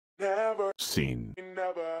Never seen.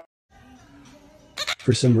 Never.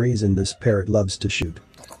 For some reason this parrot loves to shoot.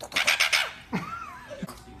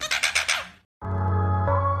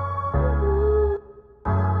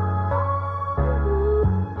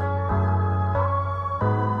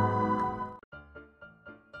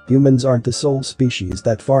 Humans aren't the sole species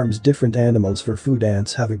that farms different animals for food.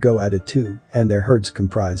 Ants have a go at it too, and their herds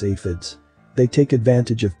comprise aphids. They take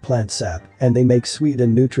advantage of plant sap, and they make sweet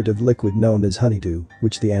and nutritive liquid known as honeydew,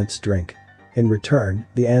 which the ants drink. In return,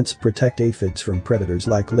 the ants protect aphids from predators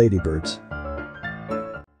like ladybirds.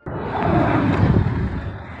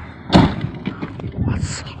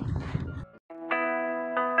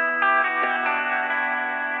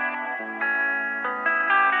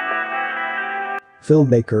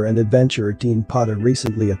 Filmmaker and adventurer Dean Potter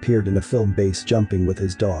recently appeared in a film base jumping with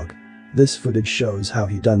his dog. This footage shows how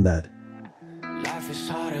he done that. Life is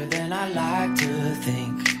harder than I like to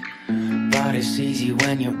think, but it's easy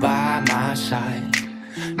when you're by my side.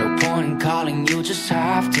 No point in calling, you just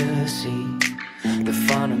have to see the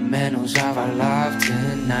fundamentals of our life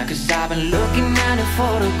tonight. Cause I've been looking at a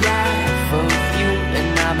photograph of you,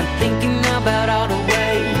 and I've been thinking about all the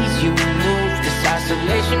ways you move. This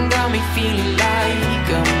isolation got me feeling like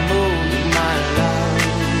a movie, my love.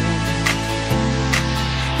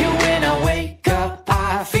 Yeah, when I wake up,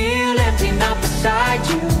 I feel empty, not beside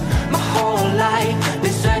you. My whole life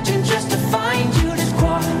been searching just to find you. This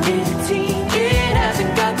quarantine, it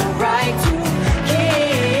hasn't got the right to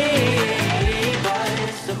keep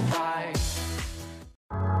us apart.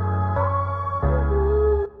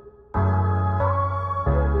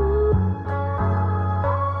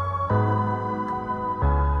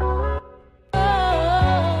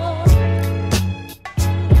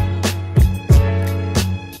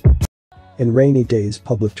 In rainy days,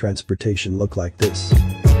 public transportation look like this.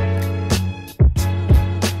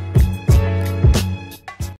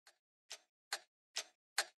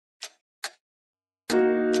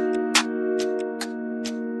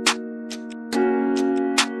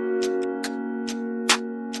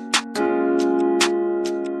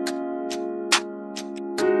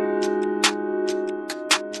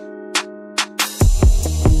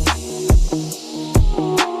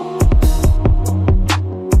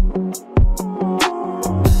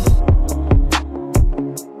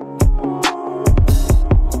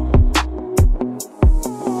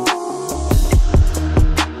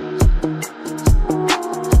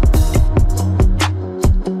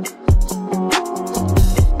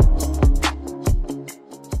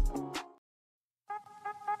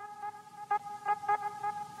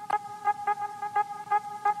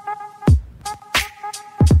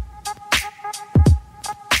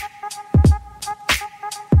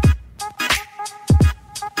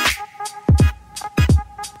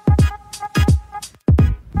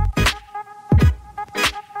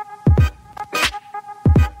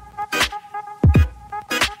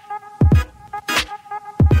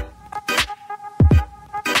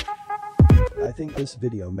 I think this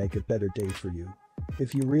video make a better day for you.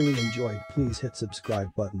 If you really enjoyed, please hit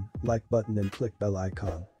subscribe button, like button and click bell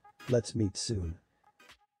icon. Let's meet soon.